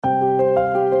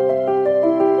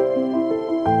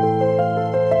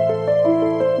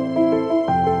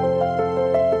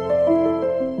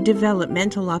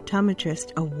Developmental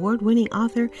Optometrist, award-winning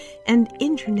author, and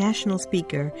international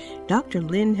speaker, Dr.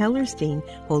 Lynn Hellerstein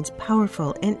holds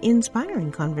powerful and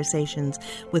inspiring conversations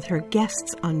with her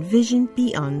guests on Vision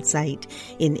Beyond Sight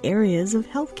in areas of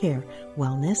healthcare,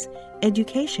 wellness,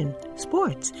 education,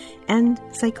 sports, and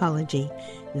psychology.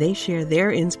 They share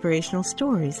their inspirational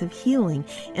stories of healing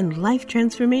and life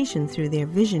transformation through their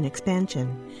vision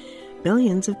expansion.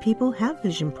 Billions of people have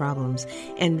vision problems,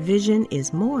 and vision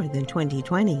is more than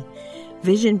 20/20.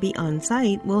 Vision Beyond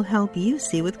Sight will help you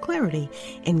see with clarity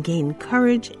and gain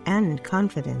courage and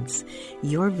confidence.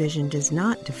 Your vision does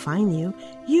not define you.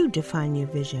 You define your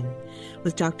vision.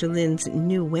 With Dr. Lynn's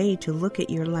new way to look at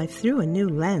your life through a new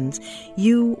lens,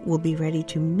 you will be ready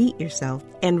to meet yourself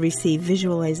and receive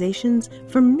visualizations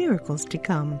for miracles to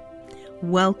come.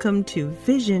 Welcome to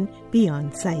Vision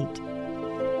Beyond Sight.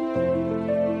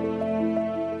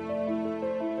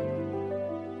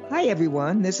 Hi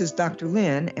everyone, this is Dr.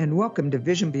 Lynn and welcome to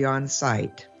Vision Beyond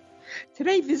Sight.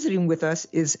 Today visiting with us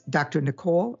is Dr.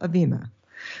 Nicole Avena.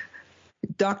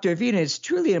 Dr. Avena is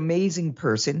truly an amazing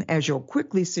person, as you'll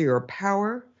quickly see her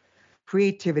power,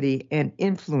 creativity, and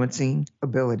influencing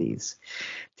abilities.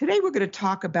 Today we're going to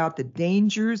talk about the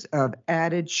dangers of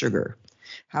added sugar,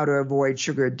 how to avoid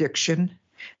sugar addiction,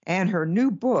 and her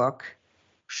new book,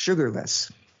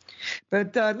 Sugarless.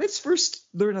 But let's first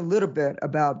learn a little bit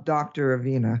about Dr.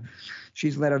 Avena.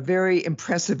 She's led a very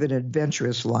impressive and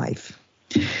adventurous life.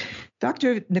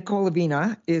 Dr. Nicole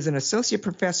Avena is an associate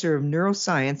professor of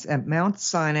neuroscience at Mount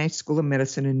Sinai School of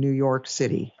Medicine in New York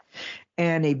City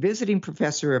and a visiting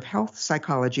professor of health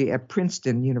psychology at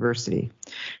Princeton University.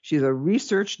 She's a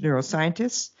research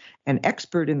neuroscientist, an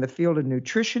expert in the field of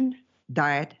nutrition,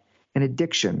 diet, and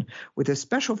addiction, with a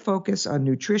special focus on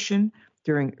nutrition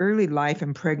during early life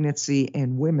and pregnancy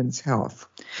and women's health.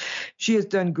 She has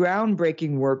done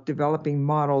groundbreaking work developing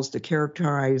models to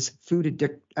characterize food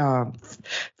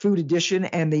addiction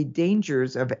and the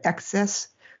dangers of excess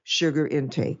sugar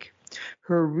intake.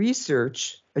 Her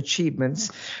research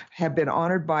achievements have been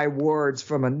honored by awards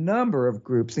from a number of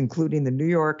groups, including the New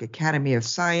York Academy of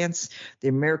Science, the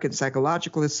American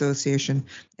Psychological Association,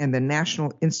 and the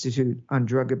National Institute on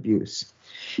Drug Abuse.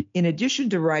 In addition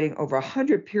to writing over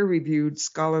 100 peer-reviewed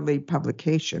scholarly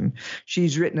publications,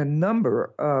 she's written a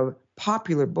number of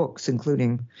popular books,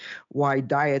 including Why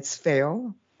Diets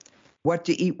Fail, What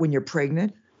to Eat When You're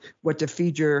Pregnant, What to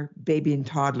Feed Your Baby and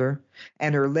Toddler,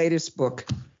 and her latest book,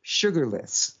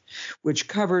 Sugarless, which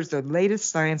covers the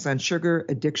latest science on sugar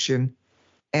addiction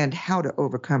and how to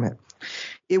overcome it.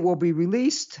 It will be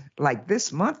released like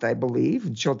this month, I believe,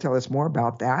 and she'll tell us more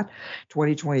about that,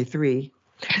 2023.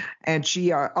 And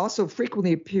she also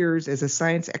frequently appears as a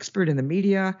science expert in the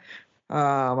media,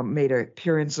 made an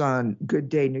appearance on Good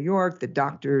Day New York, The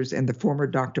Doctors, and the former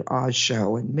Dr. Oz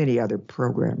show, and many other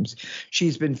programs.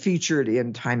 She's been featured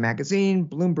in Time Magazine,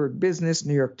 Bloomberg Business,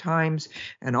 New York Times,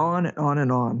 and on and on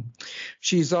and on.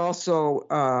 She's also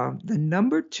the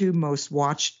number 2 most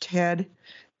watched TED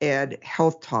Ed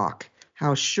Health Talk,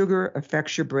 How Sugar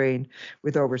Affects Your Brain,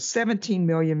 with over 17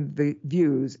 million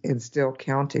views and still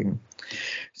counting.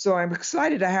 So I'm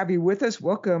excited to have you with us.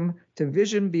 Welcome to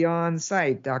Vision Beyond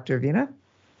Sight, Dr. Avena.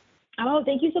 Oh,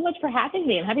 thank you so much for having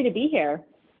me. I'm happy to be here.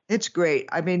 It's great.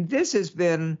 I mean,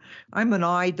 I'm an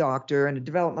eye doctor and a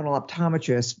developmental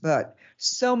optometrist, but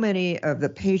so many of the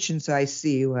patients I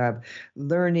see who have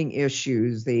learning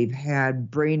issues, they've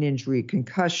had brain injury,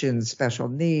 concussions, special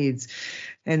needs.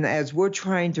 And as we're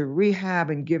trying to rehab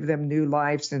and give them new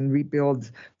lives and rebuild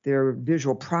their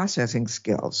visual processing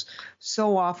skills,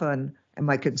 so often am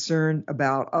I concerned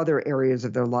about other areas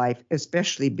of their life,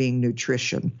 especially being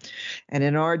nutrition. And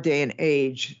in our day and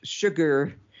age,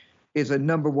 sugar is a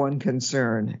number one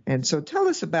concern. And so tell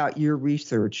us about your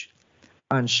research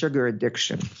on sugar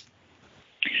addiction.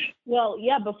 Well,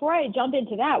 yeah, before I jump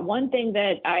into that, one thing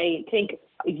that I think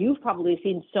you've probably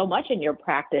seen so much in your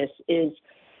practice is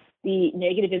the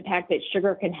negative impact that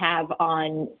sugar can have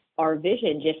on our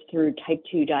vision just through type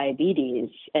 2 diabetes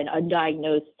and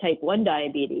undiagnosed type 1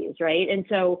 diabetes, right? And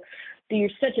so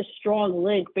there's such a strong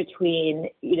link between,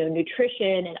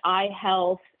 nutrition and eye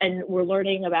health, and we're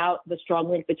learning about the strong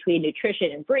link between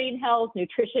nutrition and brain health,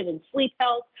 nutrition and sleep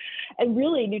health, and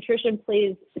really nutrition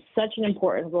plays such an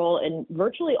important role in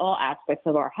virtually all aspects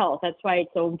of our health. That's why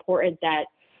it's so important that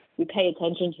we pay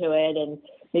attention to it and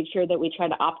make sure that we try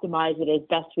to optimize it as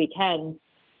best we can.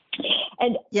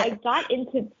 And yeah.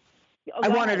 I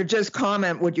wanted to just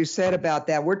comment what you said about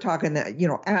that. We're talking that,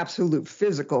 absolute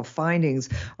physical findings.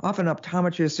 Often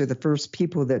optometrists are the first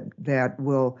people that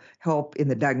will help in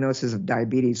the diagnosis of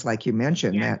diabetes, like you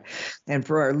mentioned that. And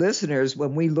for our listeners,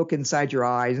 when we look inside your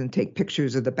eyes and take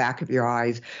pictures of the back of your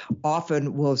eyes,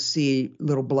 often we'll see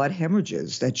little blood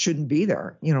hemorrhages that shouldn't be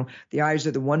there. The eyes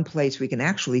are the one place we can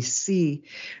actually see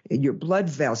your blood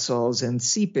vessels and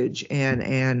seepage,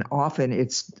 and often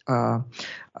it's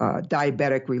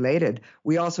diabetic related.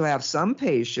 We also have some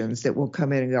patients that will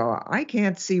come in and go, I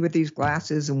can't see with these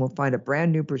glasses, and we'll find a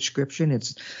brand new prescription.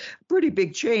 It's a pretty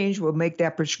big change. We'll make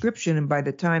that prescription, and by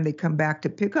the time they come back to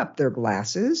pick up their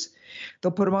glasses,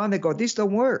 they'll put them on, they go, these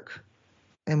don't work.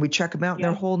 And we check them out and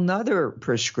they're a whole nother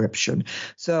prescription.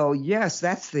 So yes,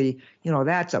 that's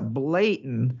that's a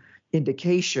blatant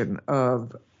indication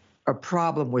of a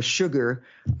problem with sugar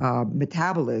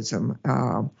metabolism.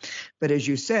 But as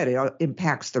you said, it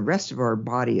impacts the rest of our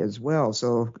body as well.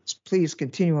 So please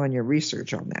continue on your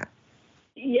research on that.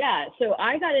 Yeah, so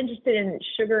I got interested in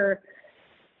sugar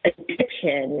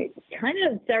addiction kind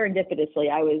of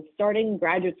serendipitously. I was starting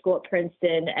graduate school at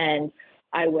Princeton, and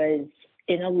I was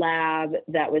in a lab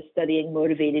that was studying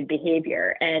motivated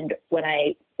behavior. And when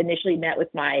I initially met with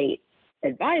my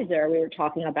advisor, we were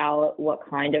talking about what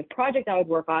kind of project I would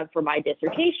work on for my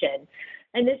dissertation.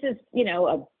 And this is,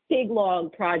 a big, long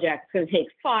project. It's going to take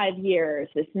 5 years,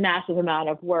 this massive amount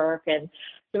of work. And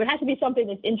so it has to be something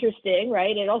that's interesting,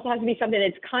 right? It also has to be something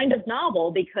that's kind of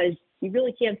novel, because you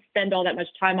really can't spend all that much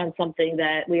time on something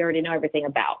that we already know everything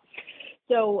about.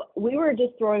 So we were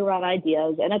just throwing around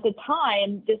ideas. And at the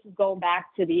time, this is going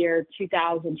back to the year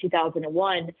 2000,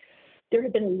 2001, there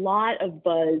had been a lot of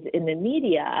buzz in the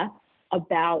media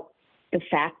about the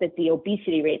fact that the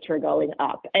obesity rates were going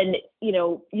up. And,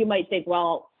 you might think,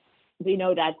 well, we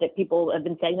know that people have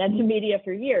been saying that in the media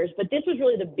for years, but this was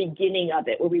really the beginning of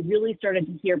it, where we really started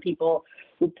to hear people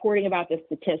reporting about the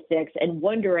statistics and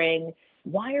wondering,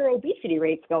 why are obesity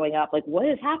rates going up? Like, what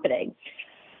is happening?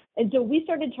 And so we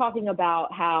started talking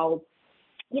about how,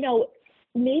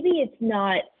 maybe it's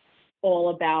not all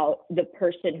about the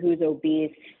person who's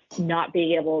obese not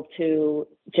being able to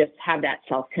just have that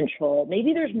self-control.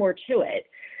 Maybe there's more to it.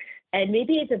 And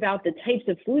maybe it's about the types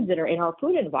of foods that are in our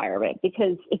food environment,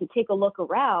 because if you take a look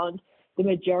around, the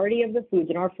majority of the foods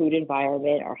in our food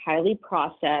environment are highly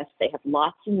processed. They have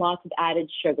lots and lots of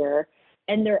added sugar,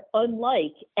 and they're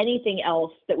unlike anything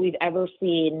else that we've ever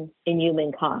seen in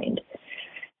humankind.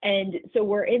 And so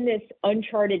we're in this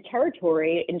uncharted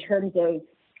territory in terms of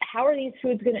how are these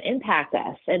foods going to impact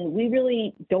us? And we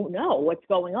really don't know what's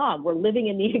going on. We're living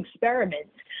in the experiment.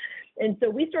 And so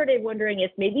we started wondering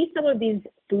if maybe some of these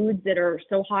foods that are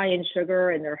so high in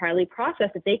sugar and they're highly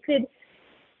processed, that they could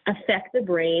affect the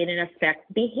brain and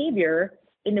affect behavior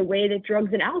in the way that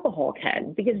drugs and alcohol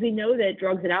can, because we know that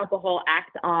drugs and alcohol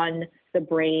act on the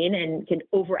brain and can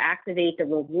overactivate the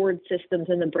reward systems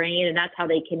in the brain, and that's how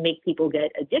they can make people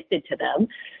get addicted to them.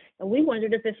 And we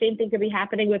wondered if the same thing could be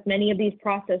happening with many of these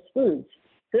processed foods.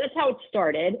 So that's how it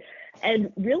started.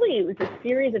 And really, it was a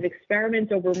series of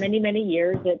experiments over many, many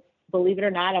years that, believe it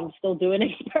or not, I'm still doing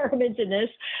experiments in this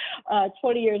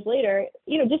 20 years later,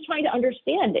 just trying to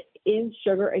understand, is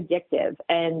sugar addictive?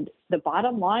 And the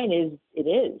bottom line is it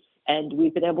is. And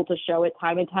we've been able to show it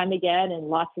time and time again, and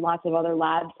lots of other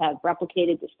labs have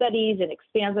replicated the studies and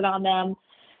expanded on them.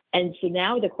 And so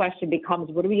now the question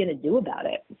becomes, what are we going to do about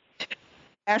it?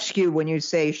 Ask you, when you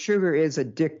say sugar is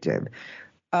addictive,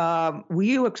 will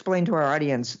you explain to our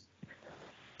audience,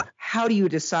 how do you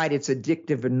decide it's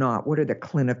addictive or not? What are the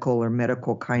clinical or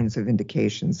medical kinds of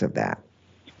indications of that?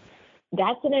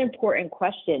 That's an important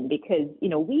question, because,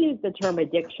 we use the term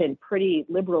addiction pretty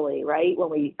liberally, right? When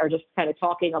we are just kind of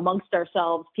talking amongst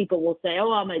ourselves, people will say,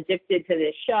 oh, I'm addicted to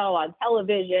this show on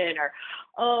television, or,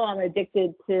 oh, I'm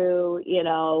addicted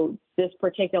to, this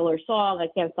particular song. I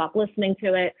can't stop listening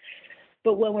to it.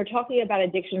 But when we're talking about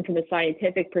addiction from a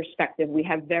scientific perspective, we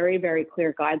have very, very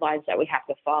clear guidelines that we have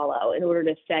to follow in order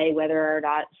to say whether or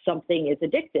not something is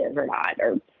addictive or not,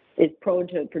 or is prone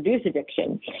to produce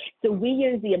addiction. So we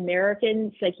use the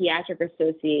American Psychiatric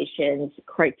Association's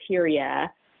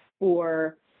criteria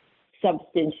for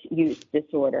substance use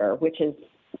disorder, which is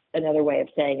another way of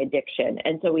saying addiction.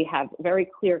 And so we have very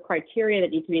clear criteria that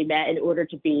need to be met in order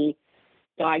to be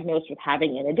diagnosed with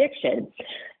having an addiction.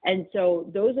 And so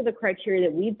those are the criteria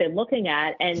that we've been looking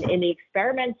at. And in the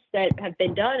experiments that have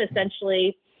been done,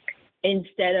 essentially,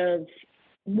 instead of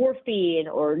morphine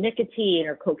or nicotine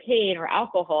or cocaine or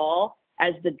alcohol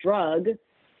as the drug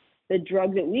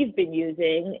that we've been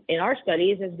using in our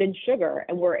studies has been sugar.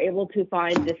 And we're able to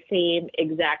find the same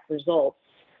exact results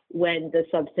when the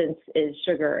substance is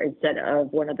sugar instead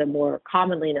of one of the more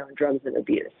commonly known drugs of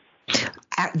abuse.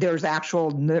 There's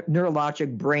actual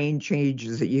neurologic brain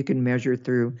changes that you can measure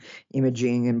through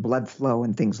imaging and blood flow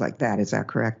and things like that. Is that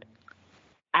correct?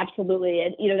 Absolutely.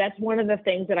 And, that's one of the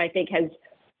things that I think has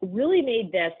really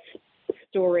made this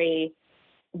story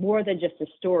more than just a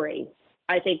story.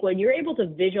 I think when you're able to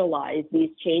visualize these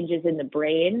changes in the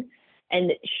brain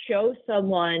and show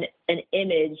someone an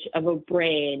image of a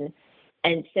brain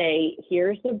and say,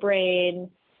 here's the brain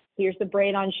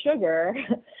on sugar.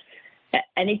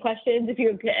 Any questions? If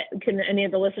you can, any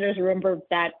of the listeners remember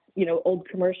that, old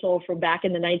commercial from back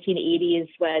in the 1980s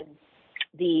when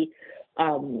the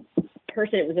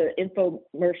person, it was an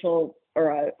infomercial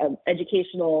or an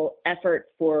educational effort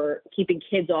for keeping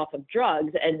kids off of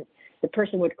drugs. And the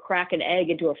person would crack an egg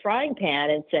into a frying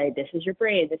pan and say, this is your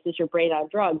brain on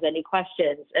drugs. Any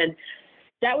questions? And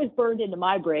that was burned into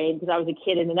my brain because I was a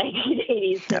kid in the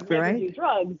 1980s. Never do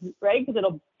drugs, right? Because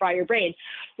it'll fry your brain.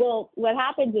 Well, what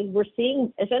happens is we're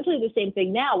seeing essentially the same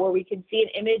thing now, where we can see an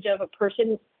image of a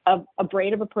person, of a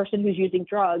brain of a person who's using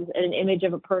drugs, and an image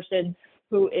of a person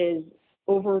who is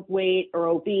overweight or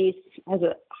obese, has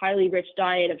a highly rich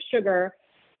diet of sugar,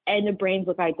 and the brains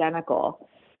look identical.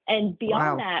 And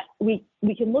beyond that, we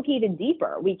can look even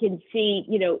deeper. We can see,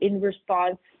 in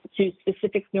response to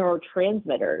specific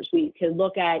neurotransmitters, we can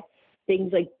look at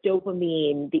things like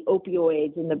dopamine, the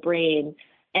opioids in the brain,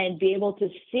 and be able to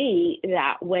see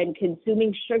that when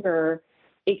consuming sugar,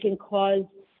 it can cause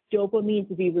dopamine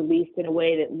to be released in a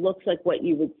way that looks like what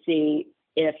you would see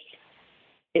if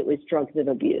it was drugs of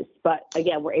abuse. But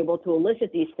again, we're able to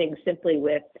elicit these things simply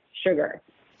with sugar.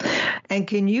 And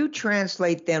can you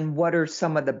translate then what are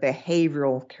some of the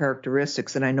behavioral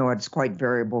characteristics? And I know it's quite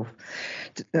variable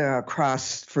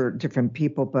across for different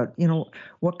people, but,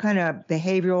 what kind of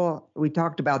behavioral, we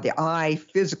talked about the eye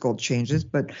physical changes,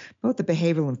 but both the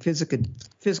behavioral and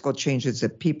physical changes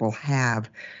that people have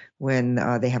when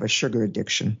they have a sugar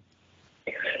addiction.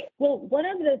 Well, one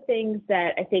of the things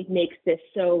that I think makes this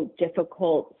so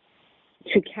difficult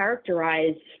to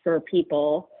characterize for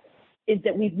people is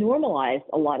that we've normalized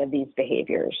a lot of these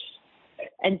behaviors.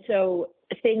 And so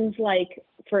things like,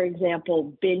 for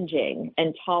example, binging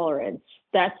and tolerance,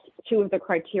 that's two of the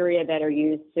criteria that are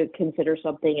used to consider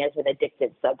something as an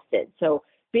addictive substance. So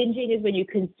binging is when you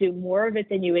consume more of it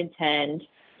than you intend,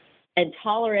 and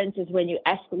tolerance is when you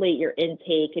escalate your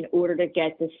intake in order to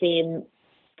get the same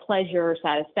pleasure or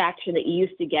satisfaction that you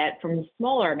used to get from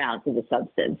smaller amounts of the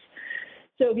substance.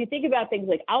 So if you think about things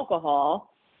like alcohol,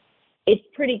 it's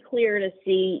pretty clear to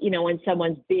see, when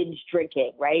someone's binge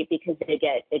drinking, right? Because they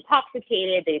get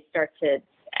intoxicated, they start to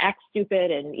act stupid,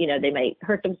 and, they might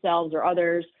hurt themselves or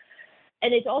others.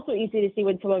 And it's also easy to see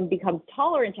when someone becomes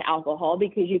tolerant to alcohol,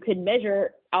 because you can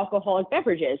measure alcoholic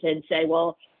beverages and say,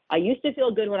 well, I used to feel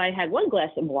good when I had one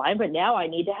glass of wine, but now I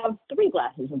need to have 3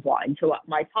 glasses of wine. So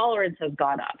my tolerance has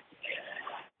gone up.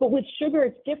 But with sugar,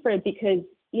 it's different because,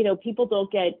 people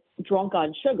don't get drunk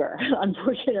on sugar,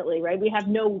 unfortunately, right? We have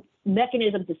no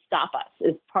mechanism to stop us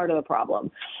is part of the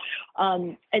problem.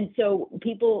 And so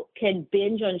people can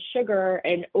binge on sugar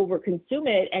and overconsume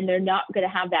it, and they're not going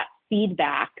to have that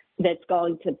feedback that's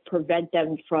going to prevent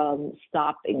them from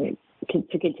stopping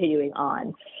to continuing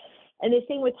on. And the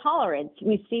same with tolerance.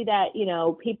 We see that,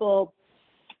 people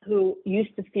who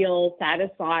used to feel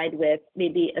satisfied with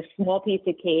maybe a small piece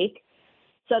of cake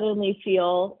suddenly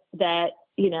feel that,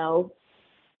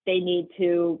 they need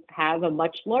to have a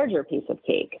much larger piece of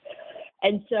cake.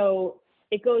 And so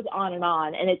it goes on.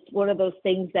 And it's one of those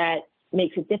things that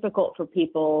makes it difficult for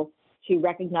people to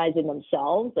recognize in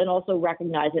themselves and also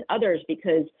recognize in others,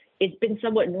 because it's been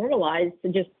somewhat normalized to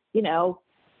just,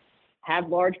 have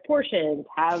large portions,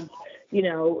 have,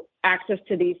 access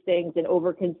to these things and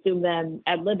overconsume them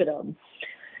ad libitum.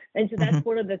 And so that's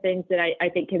one of the things that I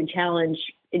think can challenge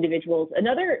individuals.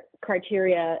 Another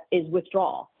criteria is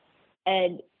withdrawal.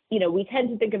 And, we tend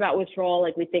to think about withdrawal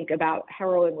like we think about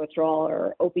heroin withdrawal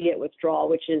or opiate withdrawal,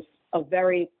 which is a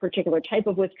very particular type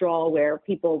of withdrawal where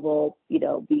people will,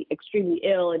 be extremely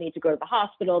ill and need to go to the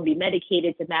hospital, be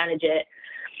medicated to manage it.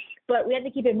 But we have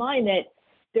to keep in mind that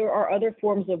there are other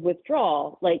forms of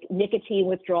withdrawal, like nicotine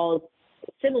withdrawal,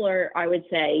 similar, I would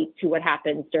say, to what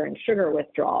happens during sugar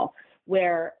withdrawal,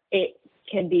 where it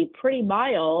can be pretty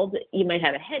mild. You might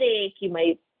have a headache, you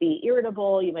might be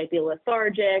irritable, you might be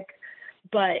lethargic,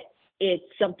 but it's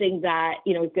something that,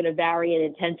 is going to vary in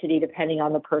intensity depending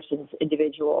on the person's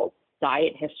individual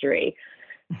diet history.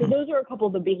 So those are a couple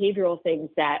of the behavioral things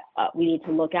that we need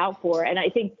to look out for. And I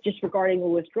think just regarding the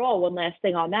withdrawal, one last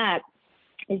thing on that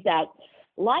is that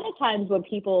a lot of times when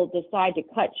people decide to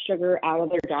cut sugar out of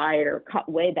their diet or cut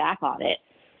way back on it,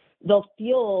 they'll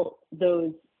feel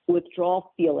those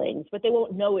withdrawal feelings, but they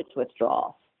won't know it's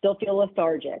withdrawal. They'll feel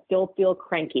lethargic. They'll feel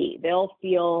cranky. They'll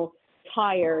feel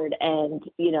tired and,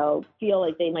 feel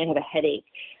like they might have a headache.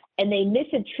 And they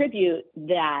misattribute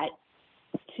that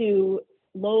to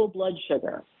low blood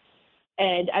sugar.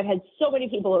 And I've had so many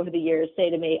people over the years say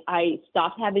to me, I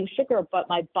stopped having sugar, but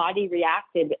my body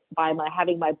reacted by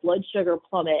having my blood sugar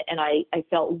plummet, and I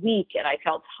felt weak and I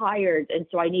felt tired. And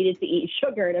so I needed to eat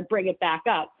sugar to bring it back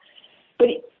up. But,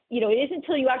 it isn't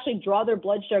until you actually draw their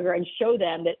blood sugar and show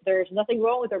them that there's nothing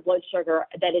wrong with their blood sugar,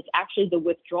 that it's actually the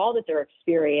withdrawal that they're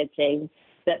experiencing,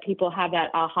 that people have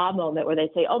that aha moment where they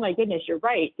say, oh my goodness, you're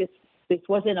right. This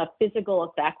wasn't a physical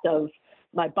effect of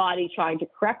my body trying to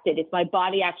correct it. It's my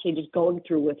body actually just going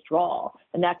through withdrawal.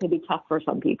 And that can be tough for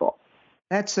some people.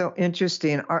 That's so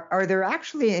interesting. Are there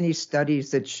actually any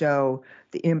studies that show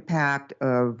the impact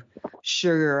of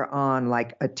sugar on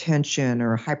like attention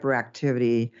or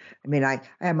hyperactivity? I mean, I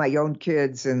have my own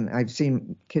kids, and I've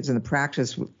seen kids in the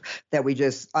practice that we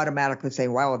just automatically say,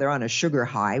 wow, they're on a sugar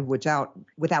high without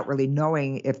really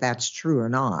knowing if that's true or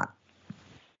not.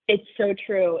 It's so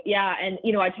true. Yeah. And,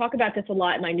 I talk about this a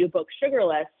lot in my new book,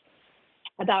 Sugarless,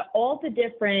 about all the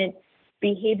different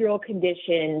behavioral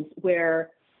conditions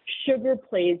where sugar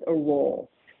plays a role.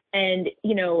 And,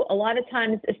 a lot of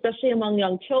times, especially among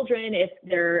young children, if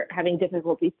they're having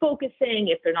difficulty focusing,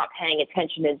 if they're not paying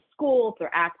attention in school, if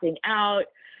they're acting out,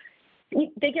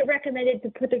 they get recommended to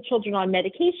put their children on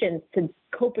medications to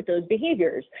cope with those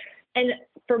behaviors. And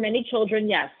for many children,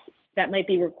 yes, that might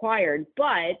be required.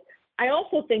 But I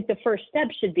also think the first step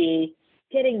should be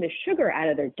getting the sugar out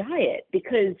of their diet,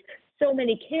 because so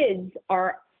many kids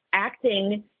are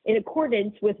acting in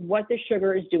accordance with what the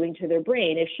sugar is doing to their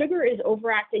brain. If sugar is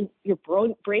overacting your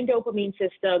brain dopamine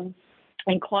system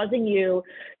and causing you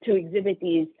to exhibit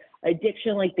these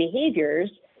addiction-like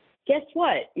behaviors, guess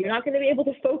what? You're not going to be able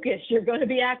to focus. You're going to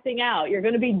be acting out. You're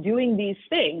going to be doing these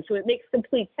things. So it makes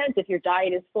complete sense, if your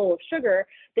diet is full of sugar,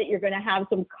 that you're going to have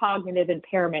some cognitive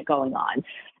impairment going on.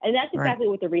 And that's exactly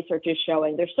what the research is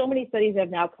showing. There's so many studies that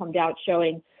have now come out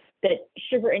showing that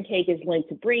sugar intake is linked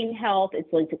to brain health,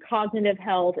 it's linked to cognitive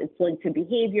health, it's linked to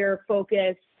behavior,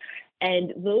 focus.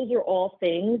 And those are all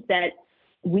things that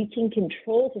we can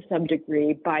control to some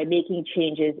degree by making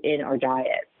changes in our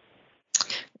diet.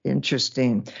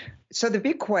 Interesting. So the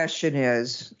big question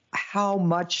is, how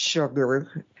much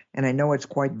sugar? And I know it's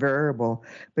quite variable,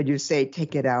 but you say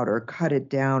take it out or cut it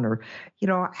down, or,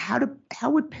 how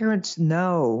would parents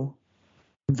know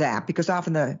that? Because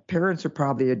often the parents are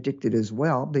probably addicted as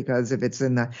well, because if it's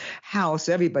in the house,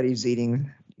 everybody's eating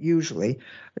usually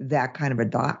that kind of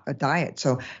a diet.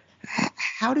 So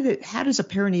how does a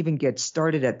parent even get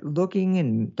started at looking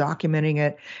and documenting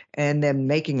it and then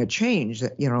making a change?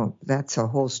 That's a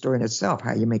whole story in itself,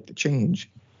 how you make the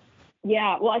change.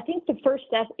 Yeah, well, I think the first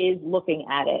step is looking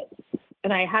at it.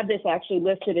 And I have this actually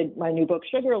listed in my new book,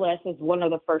 Sugarless, as one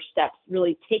of the first steps,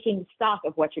 really taking stock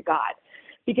of what you got.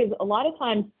 Because a lot of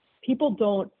times people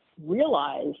don't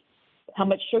realize how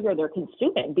much sugar they're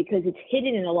consuming, because it's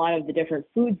hidden in a lot of the different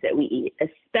foods that we eat,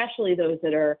 especially those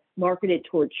that are marketed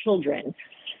toward children.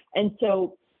 And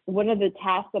so one of the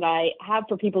tasks that I have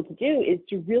for people to do is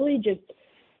to really just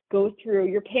go through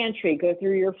your pantry, go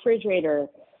through your refrigerator,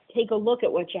 take a look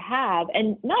at what you have,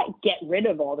 and not get rid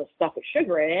of all the stuff with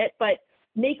sugar in it, but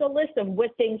make a list of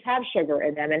what things have sugar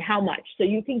in them and how much, so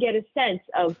you can get a sense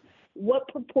of what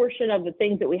proportion of the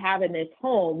things that we have in this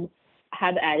home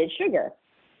have added sugar.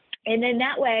 And then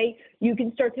that way you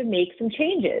can start to make some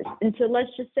changes. And so let's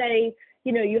just say,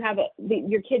 you have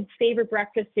your kid's favorite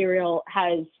breakfast cereal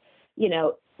has,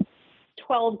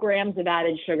 12 grams of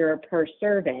added sugar per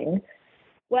serving.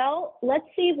 Well, let's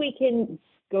see if we can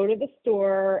go to the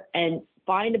store and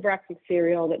find a breakfast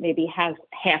cereal that maybe has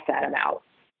half that amount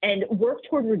and work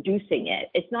toward reducing it.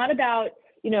 It's not about,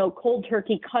 cold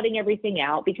turkey cutting everything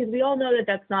out, because we all know that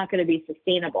that's not going to be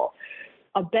sustainable.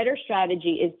 A better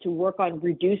strategy is to work on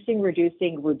reducing.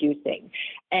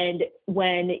 And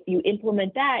when you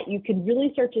implement that, you can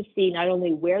really start to see not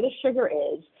only where the sugar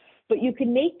is, but you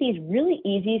can make these really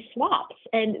easy swaps.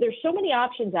 And there's so many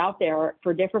options out there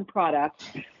for different products.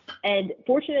 And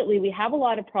fortunately, we have a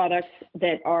lot of products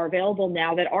that are available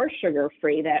now that are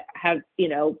sugar-free, that have,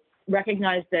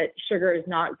 recognized that sugar is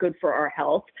not good for our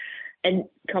health. And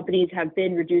companies have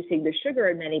been reducing the sugar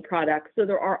in many products. So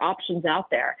there are options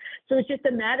out there. So it's just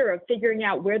a matter of figuring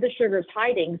out where the sugar is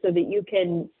hiding so that you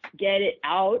can get it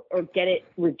out or get it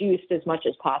reduced as much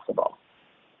as possible.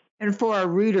 And for our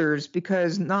readers,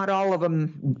 because not all of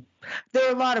them, there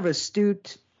are a lot of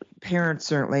astute parents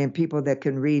certainly and people that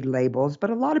can read labels, but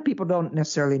a lot of people don't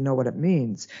necessarily know what it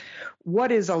means.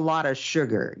 What is a lot of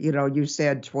sugar? You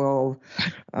said 12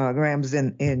 grams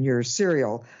in your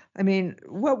cereal. I mean,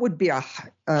 what would be a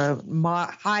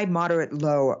high, moderate,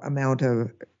 low amount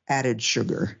of added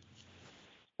sugar?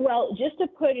 Well, just to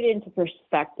put it into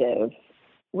perspective,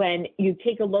 when you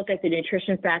take a look at the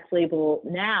nutrition facts label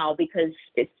now, because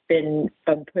it's been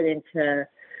put into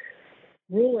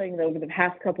ruling over the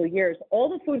past couple of years, all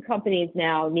the food companies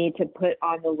now need to put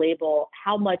on the label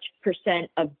how much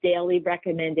 % of daily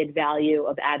recommended value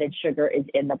of added sugar is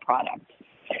in the product.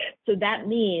 So that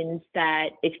means that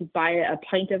if you buy a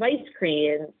pint of ice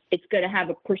cream, it's going to have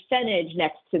a percentage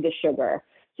next to the sugar.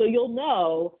 So you'll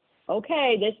know,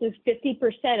 okay, this is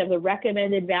 50% of the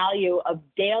recommended value of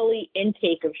daily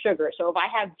intake of sugar. So if I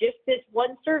have just this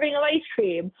one serving of ice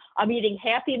cream, I'm eating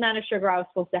half the amount of sugar I was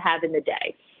supposed to have in the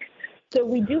day. So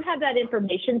we do have that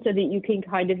information so that you can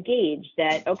kind of gauge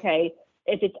that, okay,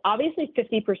 if it's obviously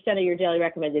 50% of your daily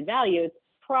recommended value, it's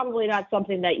probably not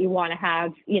something that you want to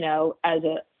have, as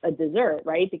a dessert,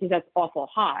 right? Because that's awful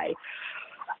high.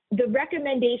 The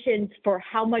recommendations for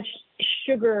how much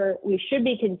sugar we should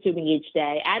be consuming each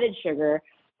day, added sugar,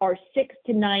 are 6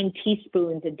 to 9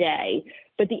 teaspoons a day.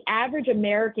 But the average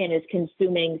American is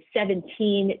consuming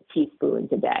 17 teaspoons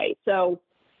a day. So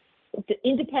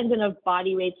independent of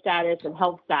body weight status and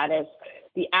health status,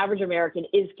 the average American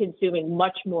is consuming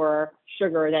much more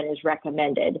sugar than is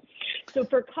recommended. So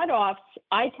for cutoffs,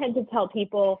 I tend to tell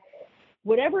people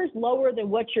whatever is lower than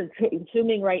what you're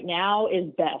consuming right now is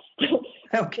best.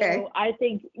 Okay. So I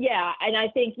think, and I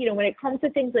think, when it comes to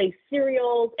things like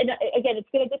cereals, and again, it's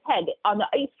going to depend on the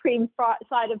ice cream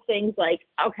side of things, like,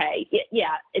 okay,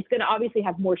 it's going to obviously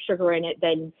have more sugar in it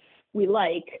than we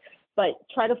like, but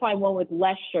try to find one with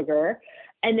less sugar.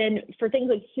 And then for things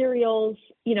like cereals,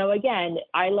 again,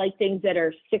 I like things that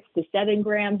are 6 to 7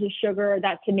 grams of sugar.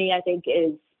 That to me, I think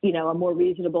is, a more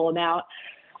reasonable amount.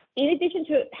 In addition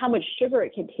to how much sugar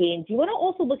it contains, you want to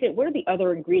also look at what are the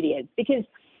other ingredients, because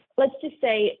let's just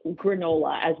say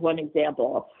granola as one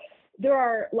example. There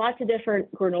are lots of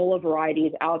different granola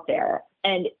varieties out there.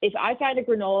 And if I find a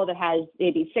granola that has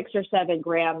maybe 6 or 7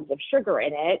 grams of sugar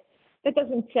in it, that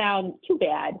doesn't sound too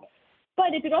bad.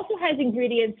 But if it also has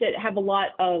ingredients that have a lot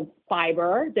of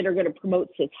fiber that are going to promote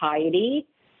satiety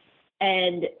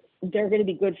and they're going to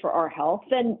be good for our health,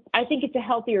 then I think it's a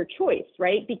healthier choice,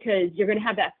 right? Because you're going to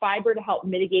have that fiber to help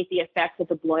mitigate the effects that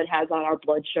the blood has on our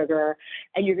blood sugar,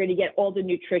 and you're going to get all the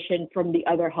nutrition from the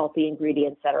other healthy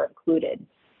ingredients that are included.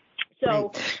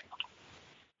 So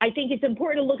I think it's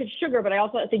important to look at sugar, but I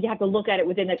also think you have to look at it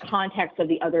within the context of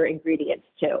the other ingredients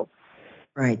too.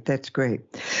 Right. That's great.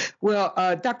 Well,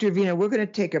 Dr. Avena, we're going to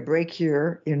take a break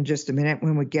here in just a minute.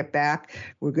 When we get back,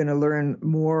 we're going to learn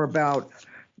more about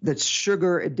the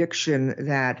sugar addiction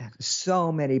that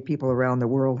so many people around the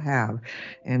world have.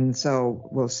 And so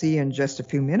we'll see you in just a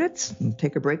few minutes and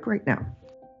take a break right now.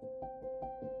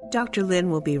 Dr.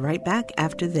 Lynn will be right back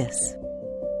after this.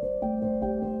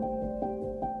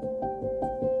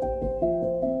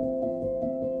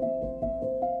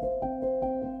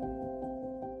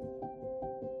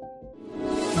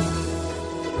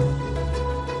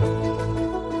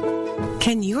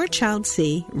 Can your child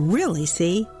see, really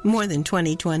see, more than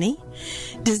 20/20?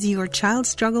 Does your child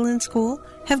struggle in school,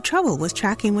 have trouble with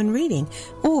tracking when reading,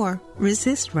 or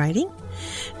resist writing?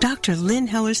 Dr. Lynn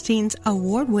Hellerstein's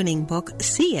award-winning book,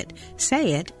 See It,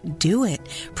 Say It, Do It,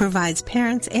 provides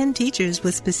parents and teachers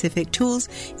with specific tools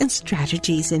and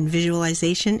strategies in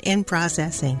visualization and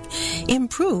processing.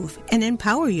 Improve and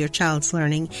empower your child's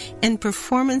learning and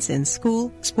performance in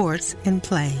school, sports, and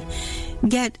play.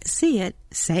 Get See It,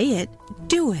 Say It,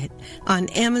 Do It on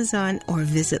Amazon or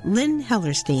visit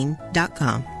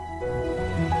lynnhellerstein.com.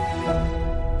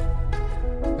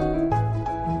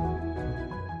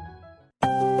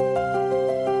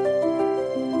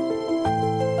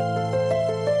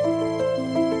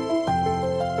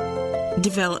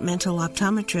 Developmental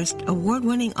optometrist,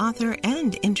 award-winning author,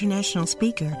 and international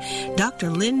speaker,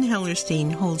 Dr. Lynn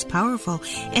Hellerstein holds powerful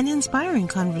and inspiring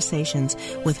conversations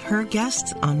with her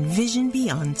guests on Vision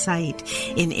Beyond Sight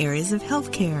in areas of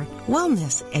healthcare,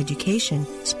 wellness, education,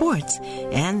 sports,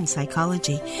 and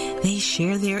psychology. They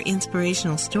share their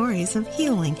inspirational stories of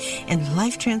healing and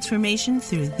life transformation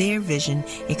through their vision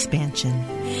expansion.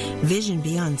 Vision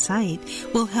Beyond Sight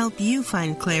will help you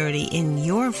find clarity in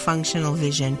your functional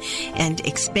vision and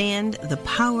expand the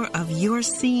power of your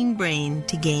seeing brain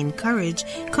to gain courage,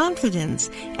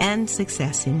 confidence, and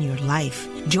success in your life.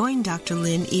 Join Dr.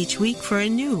 Lynn each week for a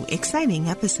new, exciting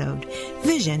episode,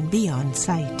 Vision Beyond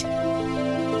Sight.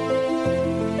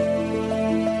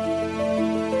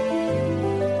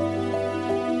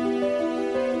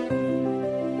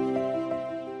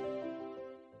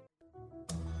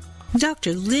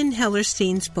 Dr. Lynn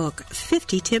Hellerstein's book,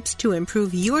 50 Tips to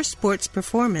Improve Your Sports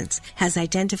Performance, has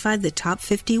identified the top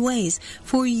 50 ways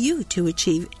for you to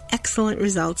achieve excellent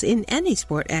results in any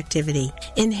sport activity.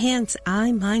 Enhance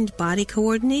eye-mind-body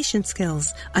coordination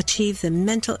skills, achieve the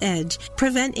mental edge,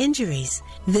 prevent injuries.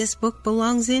 This book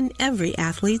belongs in every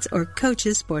athlete's or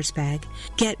coach's sports bag.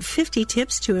 Get 50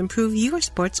 tips to improve your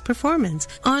sports performance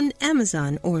on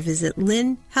Amazon or visit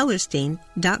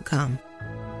lynnhellerstein.com.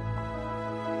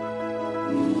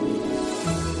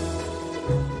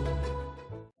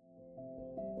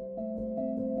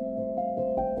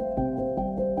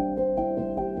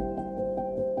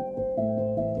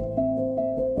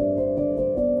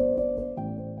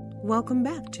 Welcome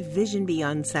back to Vision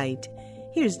Beyond Sight.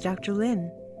 Here's Dr. Lynn.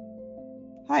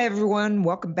 Hi, everyone.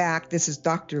 Welcome back. This is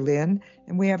Dr. Lynn,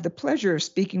 and we have the pleasure of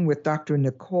speaking with Dr.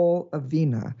 Nicole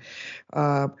Avena.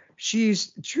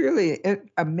 She's truly an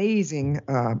amazing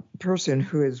person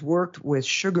who has worked with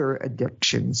sugar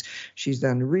addictions. She's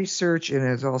done research and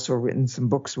has also written some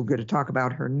books. We're going to talk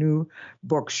about her new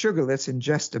book, Sugarless, in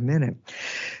just a minute.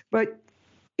 But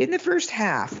in the first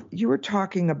half, you were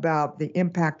talking about the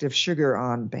impact of sugar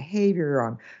on behavior,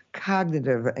 on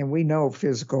cognitive, and we know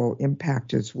physical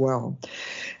impact as well.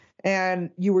 And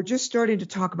you were just starting to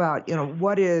talk about,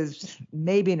 what is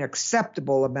maybe an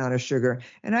acceptable amount of sugar.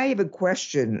 And I even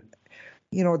question,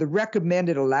 the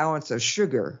recommended allowance of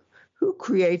sugar. Who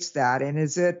creates that? And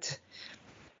is it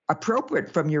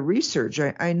appropriate from your research?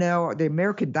 I know the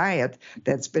American diet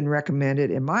that's been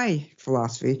recommended in my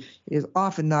philosophy is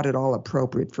often not at all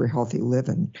appropriate for healthy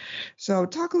living. So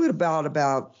talk a little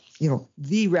about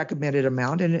the recommended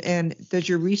amount, and does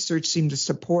your research seem to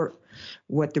support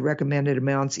what the recommended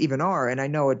amounts even are? And I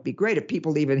know it'd be great if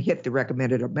people even hit the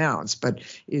recommended amounts, but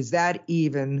is that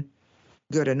even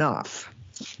good enough?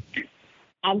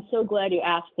 I'm so glad you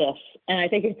asked this, and I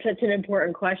think it's such an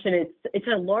important question. It's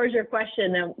a larger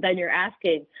question than you're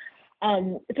asking.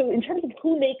 So in terms of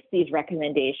who makes these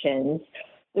recommendations,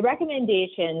 the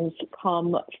recommendations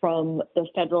come from the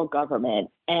federal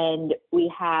government, and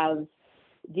we have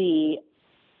the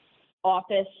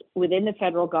office within the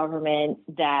federal government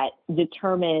that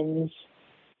determines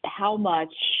how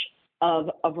much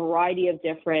of a variety of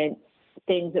different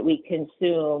things that we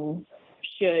consume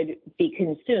should be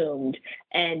consumed.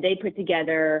 And they put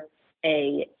together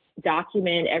a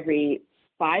document every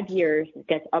 5 years that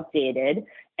gets updated,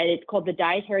 and it's called the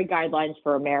Dietary Guidelines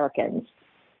for Americans.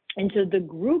 And so the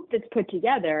group that's put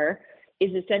together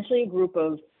is essentially a group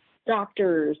of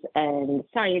doctors and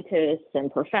scientists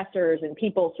and professors and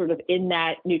people sort of in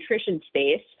that nutrition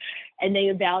space, and they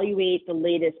evaluate the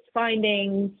latest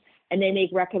findings, and they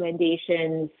make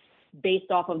recommendations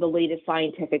based off of the latest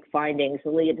scientific findings,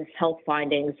 the latest health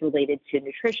findings related to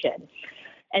nutrition.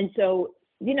 And so,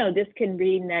 this can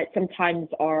mean that sometimes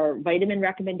our vitamin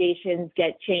recommendations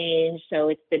get changed. So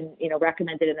it's been,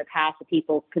 recommended in the past that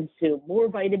people consume more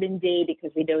vitamin D because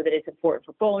we know that it's important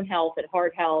for bone health and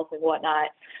heart health and whatnot.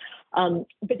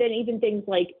 But then even things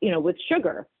like, with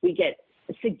sugar, we get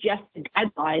suggested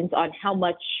guidelines on how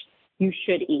much you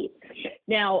should eat.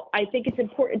 Now, I think it's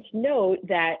important to note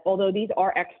that although these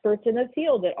are experts in the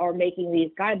field that are making these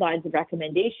guidelines and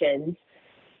recommendations,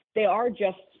 they are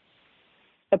just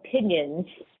opinions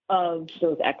of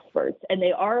those experts. And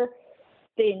they are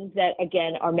things that,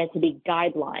 again, are meant to be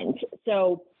guidelines.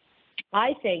 So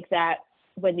I think that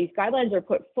when these guidelines are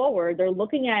put forward, they're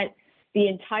looking at the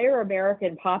entire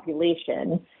American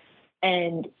population,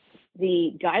 and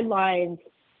the guidelines,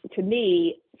 to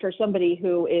me, for somebody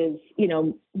who is,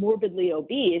 morbidly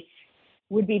obese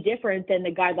would be different than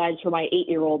the guidelines for my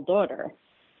 8-year-old daughter,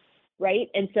 right?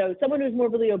 And so someone who's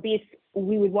morbidly obese,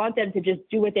 we would want them to just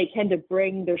do what they can to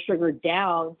bring their sugar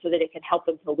down so that it can help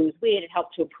them to lose weight and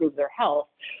help to improve their health.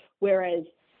 Whereas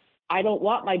I don't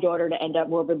want my daughter to end up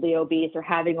morbidly obese or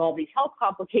having all these health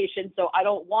complications. So I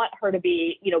don't want her to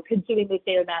be, consuming the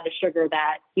same amount of sugar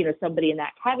that, somebody in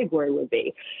that category would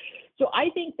be. So I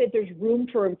think that there's room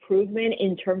for improvement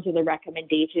in terms of the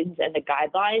recommendations and the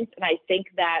guidelines. And I think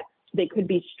that they could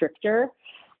be stricter.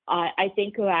 I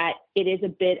think that it is a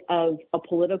bit of a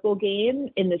political game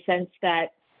in the sense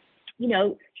that,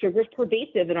 sugar is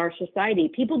pervasive in our society.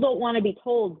 People don't want to be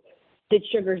told that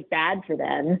sugar is bad for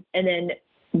them and then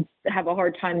have a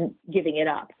hard time giving it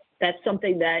up. That's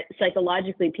something that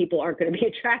psychologically people aren't going to be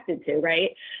attracted to, right?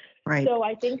 Right. So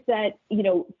I think that,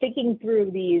 thinking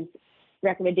through these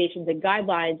recommendations and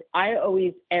guidelines, I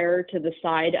always err to the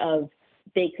side of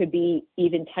they could be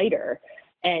even tighter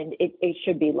and it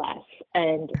should be less.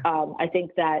 And I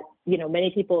think that,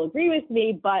 many people agree with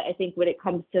me, but I think when it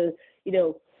comes to,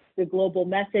 the global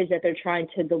message that they're trying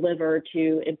to deliver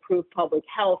to improve public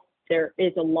health, there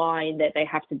is a line that they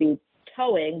have to be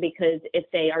towing, because if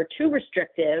they are too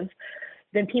restrictive,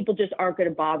 then people just aren't going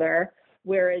to bother.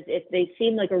 Whereas if they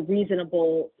seem like a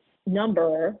reasonable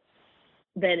number,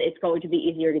 then it's going to be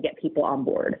easier to get people on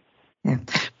board. Yeah.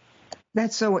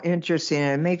 That's so interesting.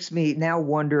 And it makes me now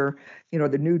wonder,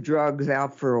 the new drugs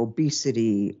out for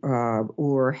obesity,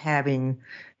 or having,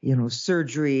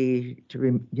 surgery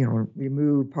to,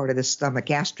 remove part of the stomach,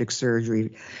 gastric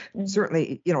surgery. Mm-hmm.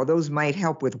 Certainly, those might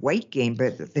help with weight gain,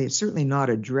 but they're certainly not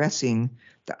addressing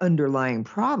the underlying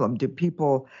problem. Do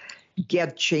people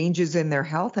get changes in their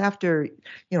health after,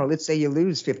 let's say you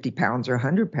lose 50 pounds or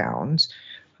 100 pounds,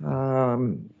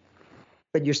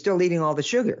 but you're still eating all the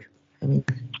sugar?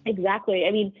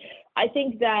 Exactly. I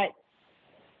think that,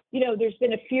 there's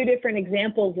been a few different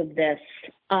examples of this.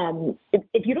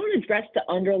 If you don't address the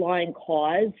underlying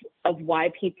cause of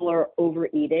why people are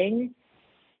overeating,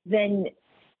 then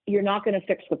you're not going to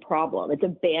fix the problem. It's a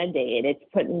Band-Aid. It's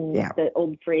putting the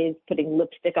old phrase, putting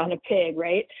lipstick on a pig,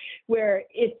 right? Where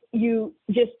if you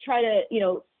just try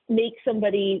to, make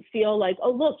somebody feel like,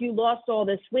 oh, look, you lost all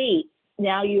this weight.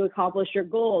 Now you accomplished your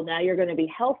goal. Now you're going to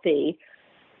be healthy.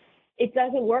 It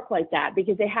doesn't work like that,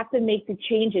 because they have to make the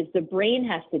changes. The brain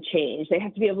has to change. They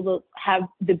have to be able to have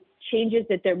the changes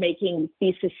that they're making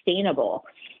be sustainable.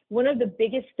 One of the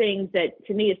biggest things that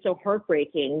to me is so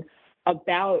heartbreaking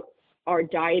about our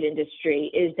diet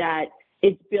industry is that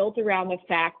it's built around the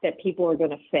fact that people are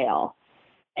going to fail.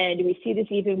 And we see this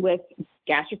even with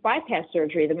gastric bypass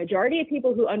surgery. The majority of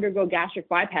people who undergo gastric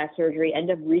bypass surgery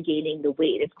end up regaining the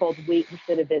weight. It's called weight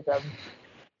recidivism.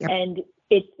 Yep. And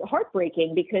it's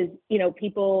heartbreaking because,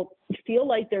 people feel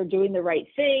like they're doing the right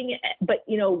thing. But,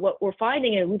 what we're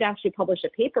finding, and we've actually published a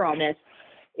paper on this,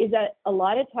 is that a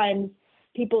lot of times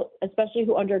people, especially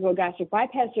who undergo gastric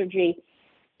bypass surgery,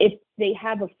 if they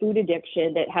have a food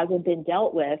addiction that hasn't been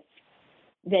dealt with,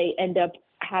 they end up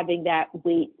having that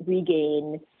weight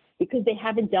regain because they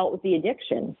haven't dealt with the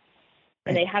addiction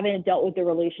and they haven't dealt with the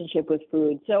relationship with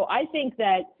food. So I think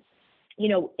that,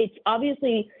 it's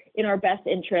obviously in our best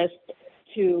interest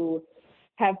to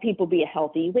have people be a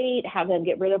healthy weight, have them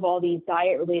get rid of all these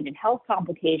diet-related health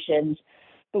complications.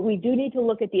 But we do need to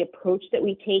look at the approach that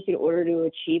we take in order to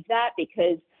achieve that,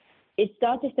 because it's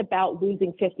not just about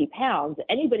losing 50 pounds.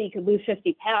 Anybody could lose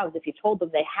 50 pounds if you told them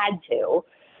they had to,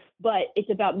 but it's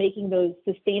about making those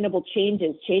sustainable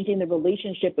changes, changing the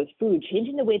relationship with food,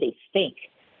 changing the way they think.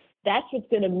 That's what's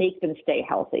going to make them stay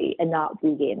healthy and not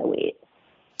regain the weight.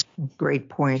 Great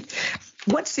point.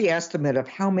 What's the estimate of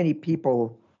how many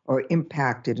people are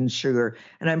impacted in sugar?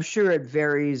 And I'm sure it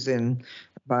varies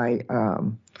by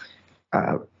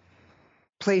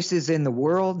places in the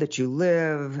world that you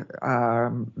live,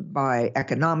 by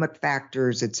economic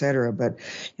factors, et cetera. But,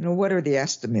 what are the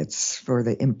estimates for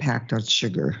the impact on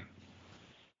sugar?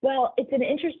 Well, it's an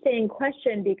interesting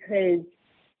question because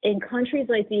in countries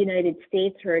like the United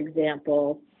States, for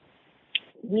example,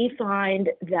 we find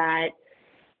that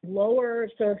lower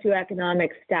socioeconomic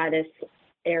status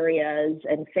areas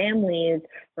and families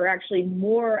are actually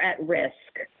more at risk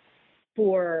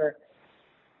for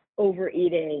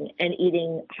overeating and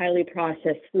eating highly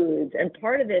processed foods. And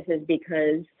part of this is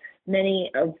because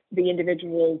many of the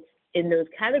individuals in those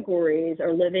categories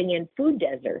are living in food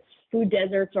deserts. Food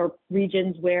deserts are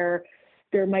regions where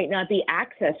there might not be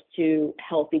access to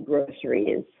healthy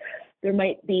groceries. There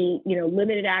might be,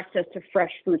 limited access to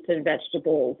fresh fruits and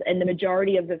vegetables. And the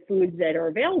majority of the foods that are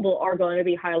available are going to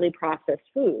be highly processed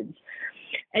foods.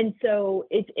 And so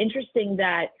it's interesting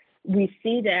that we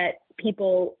see that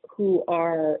people who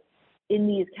are in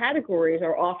these categories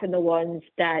are often the ones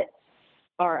that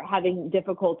are having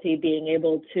difficulty being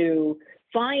able to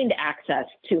find access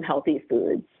to healthy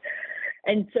foods.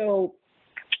 And so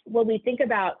when we think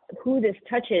about who this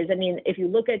touches, if you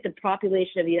look at the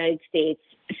population of the United States,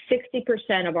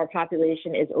 60% of our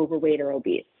population is overweight or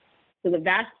obese. So the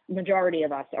vast majority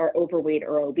of us are overweight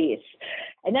or obese.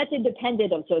 And that's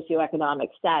independent of socioeconomic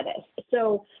status.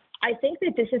 So I think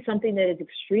that this is something that is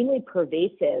extremely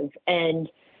pervasive, and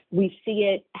we see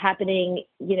it happening,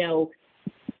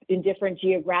 in different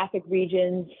geographic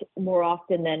regions more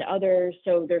often than others.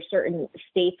 So there's certain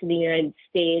states in the United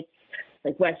States,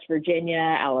 like West Virginia,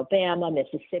 Alabama,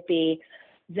 Mississippi,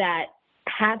 that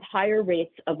have higher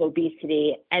rates of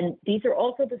obesity. And these are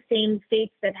also the same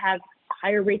states that have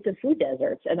higher rates of food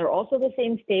deserts. And they're also the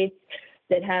same states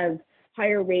that have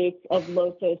higher rates of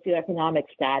low socioeconomic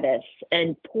status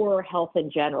and poor health in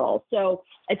general. So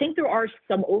I think there are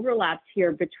some overlaps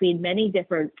here between many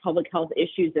different public health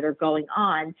issues that are going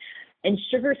on. And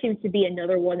sugar seems to be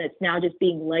another one that's now just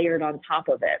being layered on top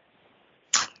of it.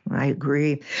 I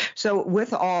agree. So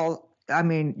with all I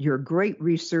mean, your great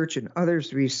research and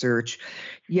others' research,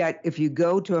 yet if you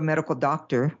go to a medical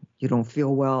doctor, you don't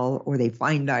feel well, or they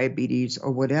find diabetes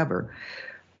or whatever.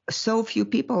 So few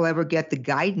people ever get the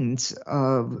guidance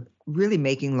of really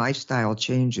making lifestyle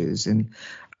changes. And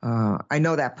I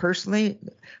know that personally.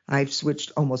 I've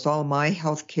switched almost all my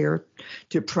health care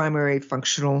to primary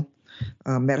functional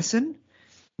medicine,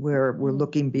 where we're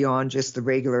looking beyond just the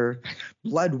regular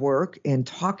blood work and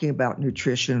talking about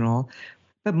nutrition and all.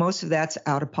 But most of that's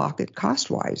out of pocket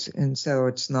cost-wise. And so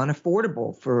it's not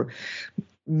affordable for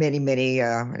many,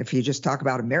 if you just talk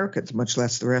about Americans, much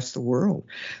less the rest of the world.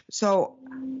 So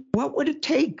what would it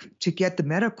take to get the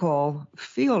medical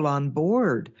field on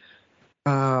board?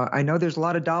 I know there's a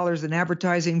lot of dollars in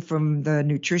advertising from the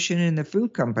nutrition and the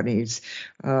food companies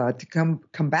to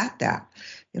combat that.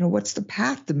 What's the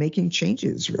path to making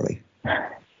changes, really?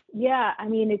 Yeah, I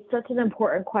mean, it's such an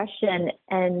important question,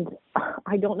 and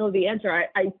I don't know the answer.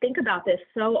 I think about this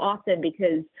so often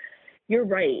because you're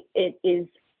right. It is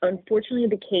unfortunately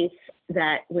the case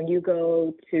that when you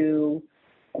go to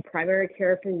a primary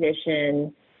care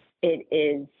physician,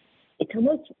 it's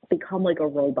almost become like a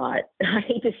robot. I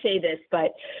hate to say this,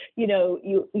 but you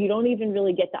don't even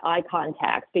really get the eye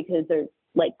contact because they're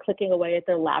like clicking away at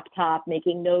their laptop,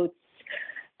 making notes,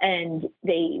 and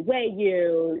they weigh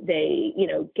you, they,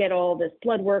 get all this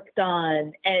blood work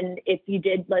done. And if you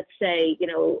did, let's say,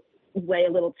 weigh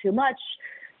a little too much,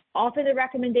 often the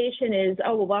recommendation is,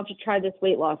 oh, well, why don't you try this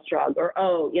weight loss drug? Or,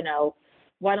 oh,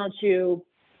 why don't you,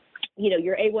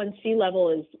 your A1C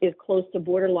level is close to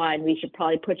borderline. We should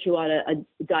probably put you on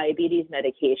a diabetes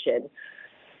medication.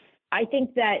 I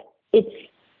think that it's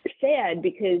sad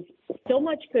because so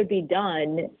much could be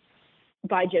done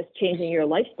by just changing your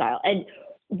lifestyle. And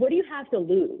what do you have to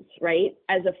lose, right?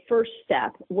 As a first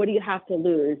step, what do you have to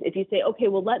lose? If you say, okay,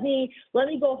 well, let me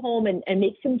go home and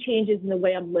make some changes in the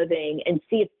way I'm living and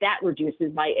see if that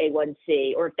reduces my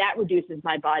A1C or if that reduces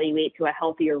my body weight to a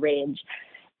healthier range.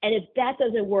 And if that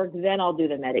doesn't work, then I'll do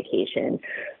the medication.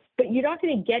 But you're not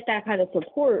going to get that kind of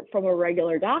support from a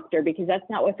regular doctor because that's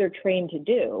not what they're trained to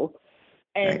do.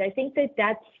 And right. I think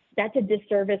that's a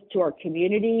disservice to our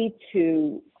community,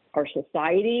 to our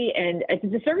society, and it's a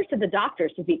disservice to the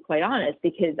doctors, to be quite honest,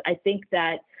 because I think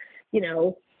that,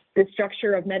 the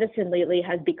structure of medicine lately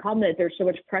has become that there's so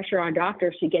much pressure on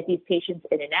doctors to get these patients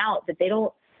in and out that they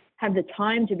don't have the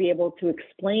time to be able to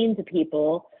explain to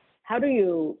people, how do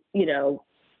you,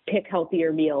 pick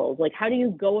healthier meals? Like, how do you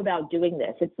go about doing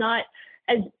this? It's not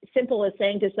as simple as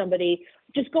saying to somebody,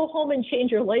 just go home and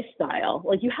change your lifestyle.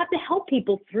 Like, you have to help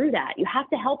people through that. You have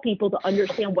to help people to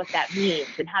understand what that means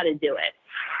and how to do it.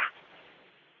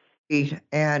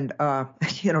 And,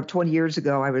 20 years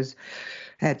ago, I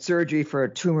had surgery for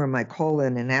a tumor in my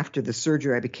colon. And after the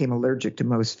surgery, I became allergic to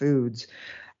most foods.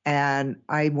 And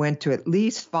I went to at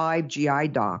least 5 GI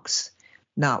docs.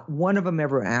 Not one of them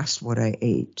ever asked what I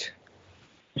ate.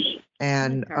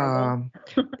 And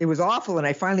it was awful. And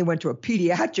I finally went to a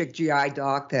pediatric GI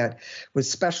doc that was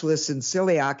specialist in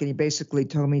celiac. And he basically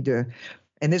told me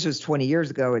and this was 20 years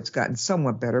ago, it's gotten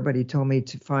somewhat better, but he told me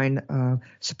to find a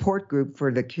support group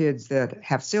for the kids that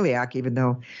have celiac, even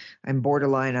though I'm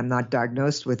borderline, I'm not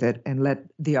diagnosed with it, and let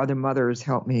the other mothers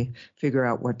help me figure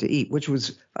out what to eat, which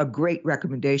was a great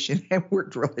recommendation and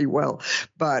worked really well.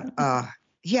 But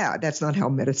yeah, that's not how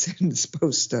medicine is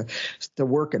supposed to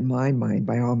work in my mind,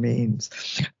 by all means.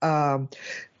 Can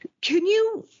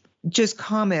you just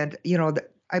comment,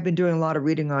 I've been doing a lot of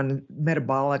reading on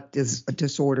metabolic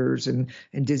disorders and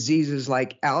diseases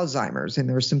like Alzheimer's. And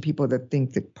there are some people that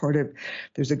think that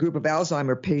there's a group of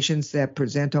Alzheimer patients that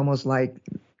present almost like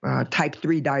type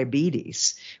 3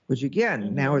 diabetes, which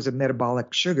again, now is a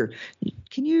metabolic sugar.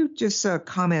 Can you just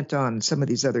comment on some of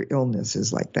these other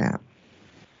illnesses like that?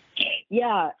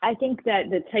 Yeah, I think that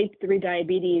the type 3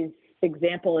 diabetes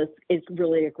example is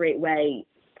really a great way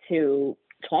to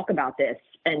talk about this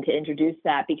and to introduce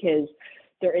that, because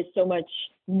there is so much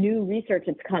new research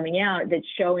that's coming out that's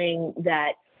showing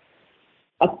that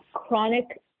a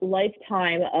chronic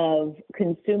lifetime of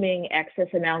consuming excess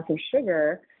amounts of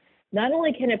sugar, not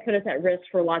only can it put us at risk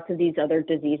for lots of these other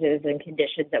diseases and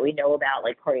conditions that we know about,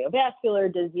 like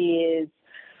cardiovascular disease,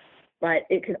 but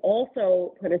it can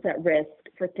also put us at risk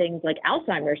for things like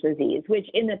Alzheimer's disease, which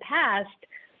in the past,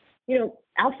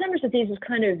 Alzheimer's disease was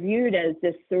kind of viewed as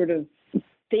this sort of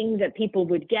thing that people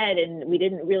would get, and we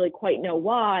didn't really quite know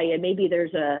why, and maybe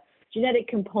there's a genetic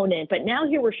component, but now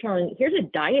here we're showing here's a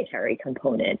dietary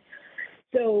component.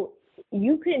 So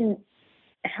you can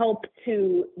help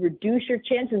to reduce your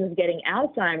chances of getting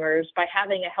Alzheimer's by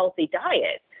having a healthy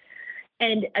diet.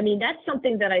 And I mean, that's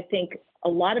something that I think a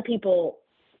lot of people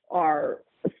are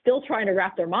still trying to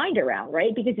wrap their mind around,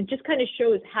 right? Because it just kind of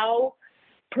shows how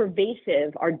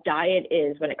pervasive our diet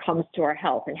is when it comes to our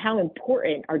health and how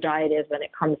important our diet is when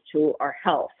it comes to our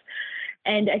health.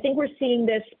 And I think we're seeing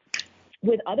this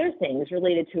with other things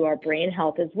related to our brain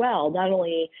health as well, not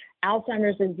only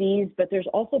Alzheimer's disease, but there's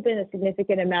also been a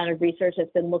significant amount of research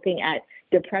that's been looking at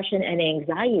depression and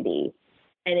anxiety,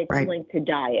 and it's linked to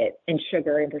diet and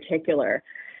sugar in particular.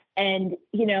 And,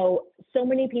 so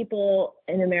many people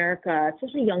in America,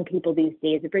 especially young people these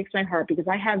days, it breaks my heart because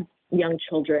I have young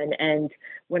children. And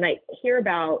when I hear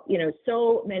about,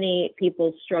 so many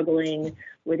people struggling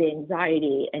with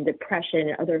anxiety and depression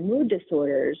and other mood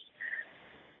disorders,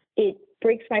 it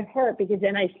breaks my heart because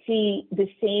then I see the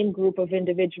same group of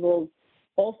individuals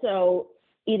also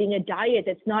eating a diet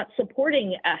that's not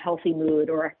supporting a healthy mood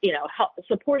or,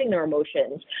 supporting their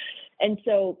emotions. And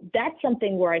so that's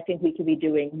something where I think we could be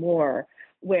doing more,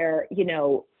 where,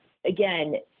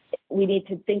 again, we need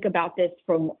to think about this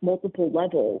from multiple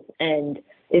levels. And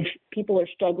if people are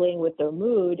struggling with their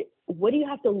mood, what do you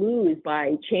have to lose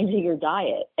by changing your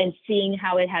diet and seeing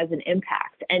how it has an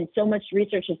impact? And so much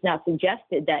research has now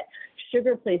suggested that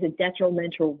sugar plays a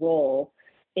detrimental role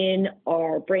in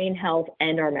our brain health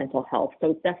and our mental health.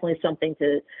 So it's definitely something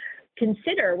to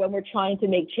consider when we're trying to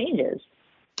make changes.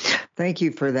 Thank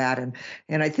you for that.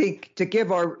 And I think to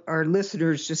give our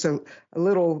listeners just a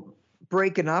little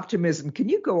break in optimism, can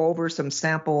you go over some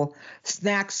sample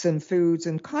snacks and foods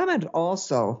and comment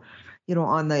also,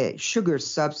 on the sugar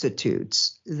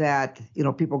substitutes that,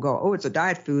 people go, oh, it's a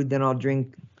diet food, then I'll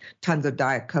drink tons of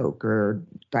Diet Coke or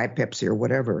Diet Pepsi or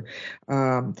whatever.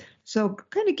 So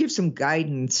kind of give some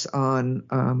guidance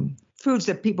on foods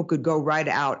that people could go right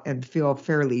out and feel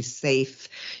fairly safe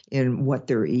in what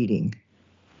they're eating.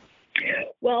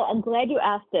 Well, I'm glad you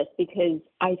asked this because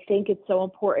I think it's so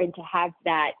important to have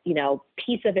that,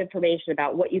 piece of information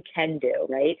about what you can do,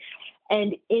 right?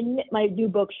 And in my new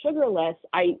book, Sugarless,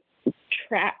 I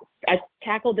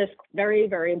tackled this very,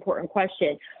 very important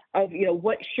question of,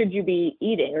 what should you be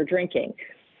eating or drinking?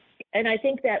 And I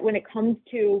think that when it comes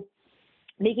to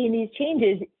making these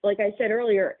changes, like I said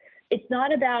earlier, it's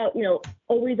not about,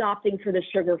 always opting for the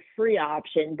sugar-free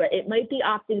option, but it might be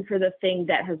opting for the thing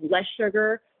that has less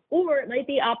sugar, or it might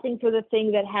be opting for the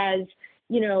thing that has,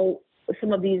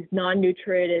 some of these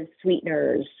non-nutritive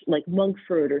sweeteners like monk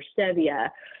fruit or stevia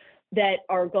that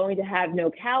are going to have no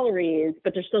calories,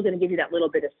 but they're still going to give you that little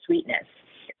bit of sweetness.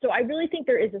 So I really think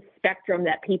there is a spectrum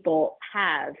that people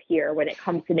have here when it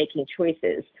comes to making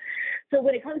choices. So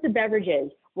when it comes to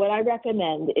beverages, what I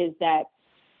recommend is that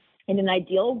in an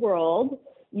ideal world,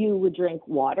 you would drink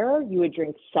water. You would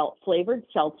drink flavored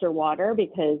seltzer water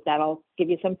because that'll give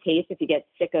you some taste if you get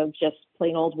sick of just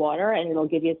plain old water, and it'll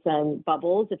give you some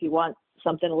bubbles if you want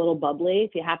something a little bubbly.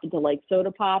 If you happen to like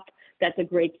soda pop, that's a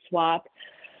great swap.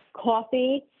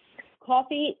 Coffee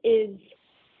is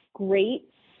great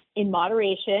in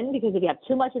moderation because if you have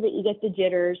too much of it, you get the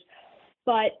jitters.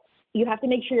 But you have to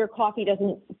make sure your coffee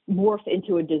doesn't morph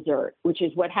into a dessert, which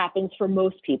is what happens for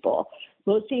most people.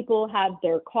 Most people have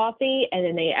their coffee and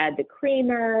then they add the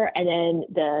creamer and then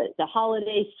the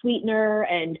holiday sweetener.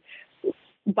 And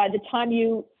by the time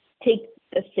you take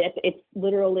a sip, it's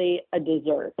literally a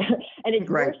dessert. And it's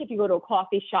worse if you go to a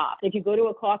coffee shop. If you go to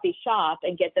a coffee shop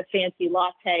and get the fancy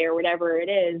latte or whatever it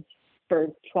is for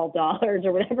 $12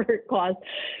 or whatever it costs,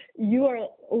 you are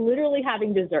literally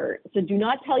having dessert. So do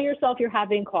not tell yourself you're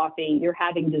having coffee, you're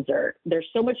having dessert. There's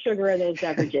so much sugar in those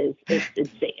beverages, it's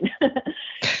insane.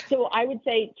 So I would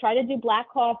say try to do black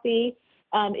coffee.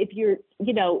 If you're,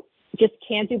 just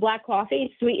can't do black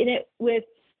coffee, sweeten it with,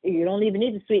 you don't even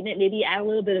need to sweeten it. Maybe add a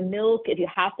little bit of milk. If you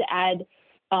have to add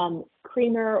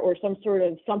creamer or some sort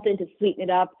of something to sweeten it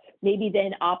up, maybe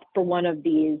then opt for one of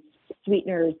these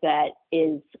sweeteners that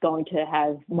is going to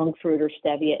have monk fruit or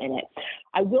stevia in it.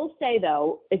 I will say,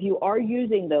 though, if you are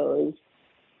using those,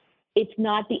 it's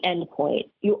not the end point.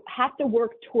 You have to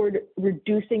work toward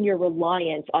reducing your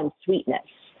reliance on sweetness.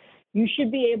 You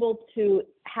should be able to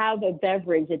have a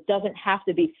beverage that doesn't have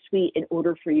to be sweet in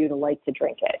order for you to like to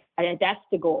drink it. And that's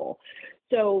the goal.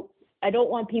 So I don't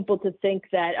want people to think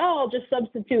that, I'll just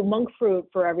substitute monk fruit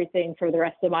for everything for the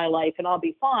rest of my life and I'll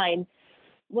be fine.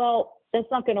 Well, that's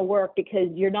not going to work because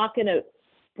you're not going to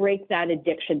break that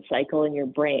addiction cycle in your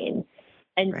brain.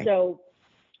 And so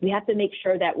we have to make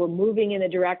sure that we're moving in the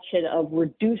direction of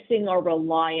reducing our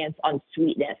reliance on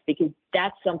sweetness, because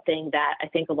that's something that I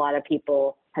think a lot of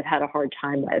people have had a hard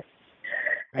time with.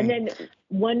 And then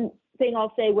one thing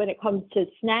I'll say when it comes to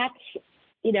snacks,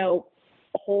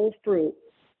 whole fruit,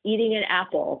 eating an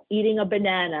apple, eating a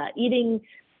banana, eating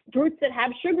fruits that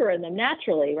have sugar in them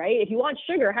naturally, right? If you want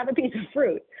sugar, have a piece of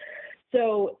fruit.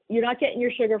 So you're not getting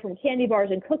your sugar from candy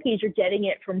bars and cookies, you're getting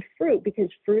it from fruit, because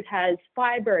fruit has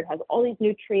fiber, it has all these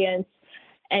nutrients,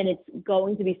 and it's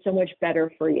going to be so much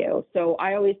better for you. So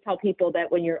I always tell people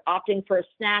that when you're opting for a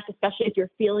snack, especially if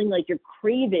you're feeling like you're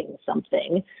craving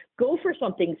something, go for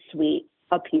something sweet,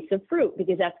 a piece of fruit,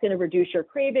 because that's going to reduce your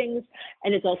cravings,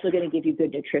 and it's also going to give you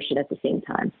good nutrition at the same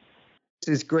time.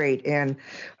 This is great. And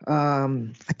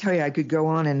I tell you, I could go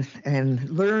on and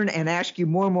learn and ask you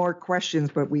more and more questions,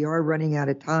 but we are running out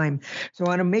of time. So I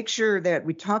want to make sure that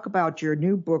we talk about your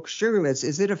new book, Sugarless.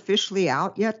 Is it officially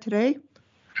out yet today?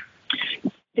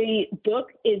 The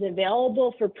book is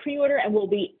available for pre-order and will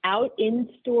be out in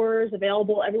stores,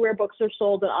 available everywhere books are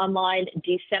sold and online,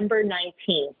 December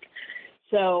 19th.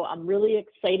 So I'm really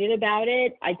excited about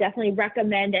it. I definitely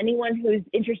recommend anyone who's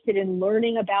interested in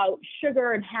learning about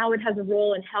sugar and how it has a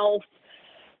role in health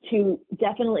to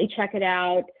definitely check it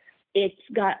out. It's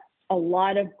got a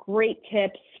lot of great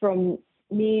tips from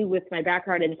me with my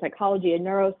background in psychology and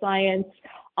neuroscience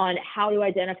on how to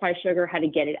identify sugar, how to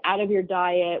get it out of your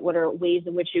diet, what are ways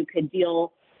in which you could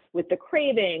deal with the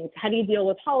cravings, how do you deal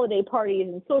with holiday parties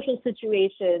and social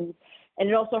situations. And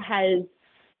it also has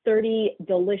 30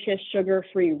 delicious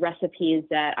sugar-free recipes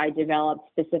that I developed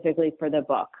specifically for the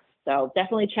book. So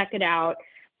definitely check it out.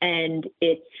 And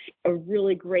it's a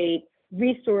really great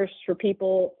resource for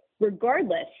people,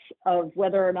 regardless of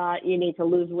whether or not you need to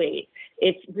lose weight.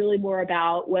 It's really more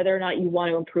about whether or not you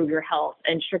want to improve your health.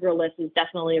 And Sugarless is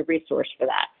definitely a resource for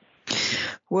that.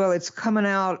 Well, it's coming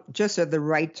out just at the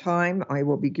right time. I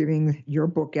will be giving your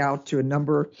book out to a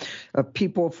number of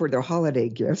people for their holiday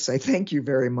gifts. I thank you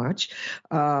very much.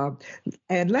 And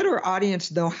let our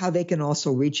audience know how they can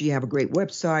also reach you. You have a great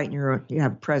website, and you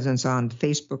have presence on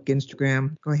Facebook,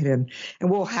 Instagram. Go ahead and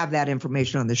we'll have that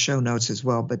information on the show notes as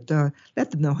well. But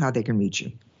let them know how they can reach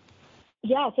you.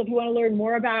 Yeah, so if you want to learn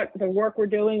more about the work we're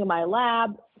doing in my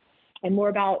lab and more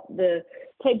about the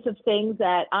types of things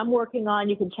that I'm working on,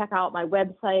 you can check out my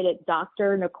website at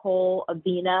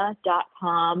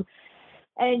drnicoleavena.com.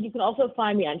 And you can also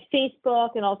find me on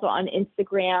Facebook and also on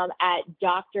Instagram at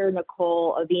Dr.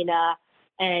 Nicole Avena.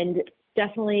 And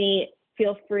definitely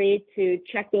feel free to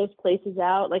check those places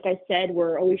out. Like I said,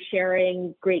 we're always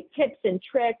sharing great tips and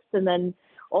tricks, and then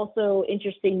also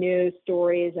interesting news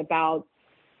stories about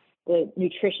the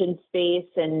nutrition space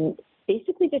and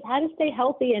basically just how to stay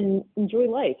healthy and enjoy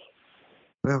life.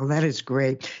 Well, that is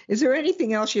great. Is there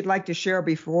anything else you'd like to share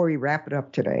before we wrap it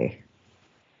up today?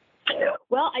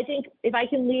 Well, I think if I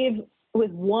can leave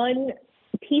with one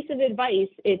piece of advice,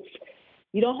 it's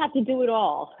you don't have to do it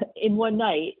all in one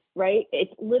night, right?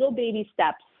 It's little baby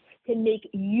steps can make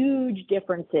huge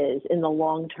differences in the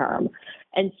long term.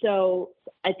 And so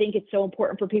I think it's so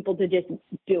important for people to just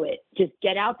do it. Just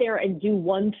get out there and do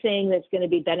one thing that's going to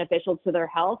be beneficial to their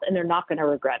health, and they're not going to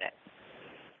regret it.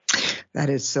 That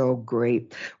is so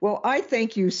great. Well, I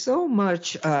thank you so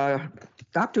much,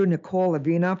 Dr. Nicole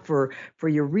Avena, for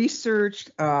your research,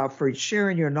 for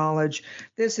sharing your knowledge.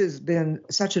 This has been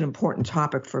such an important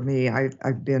topic for me.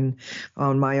 I've been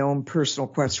on my own personal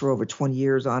quest for over 20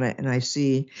 years on it, and I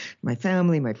see my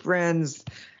family, my friends,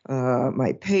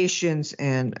 my patients,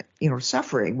 and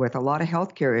suffering with a lot of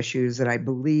healthcare issues that I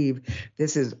believe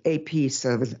this is a piece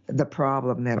of the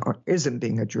problem that isn't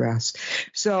being addressed.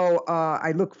 So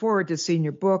I look forward to seeing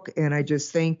your book, and I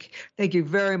just thank you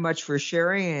very much for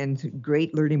sharing, and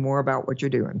great learning more about what you're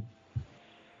doing.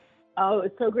 Oh,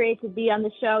 it's so great to be on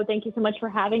the show. Thank you so much for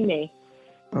having me.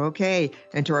 Okay,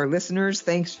 and to our listeners,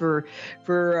 thanks for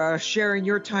sharing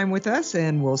your time with us,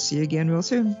 and we'll see you again real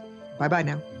soon. Bye-bye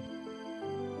now.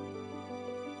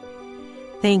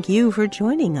 Thank you for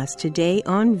joining us today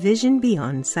on Vision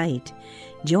Beyond Sight.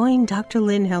 Join Dr.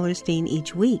 Lynn Hellerstein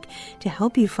each week to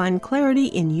help you find clarity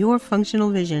in your functional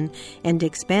vision and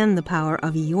expand the power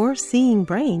of your seeing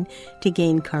brain to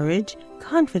gain courage,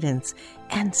 confidence,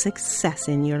 and success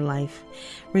in your life.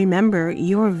 Remember,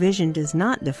 your vision does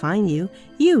not define you.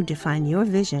 You define your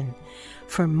vision.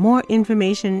 For more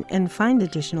information and find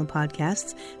additional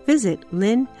podcasts, visit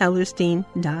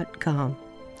lynnhellerstein.com.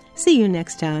 See you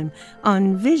next time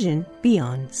on Vision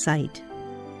Beyond Sight.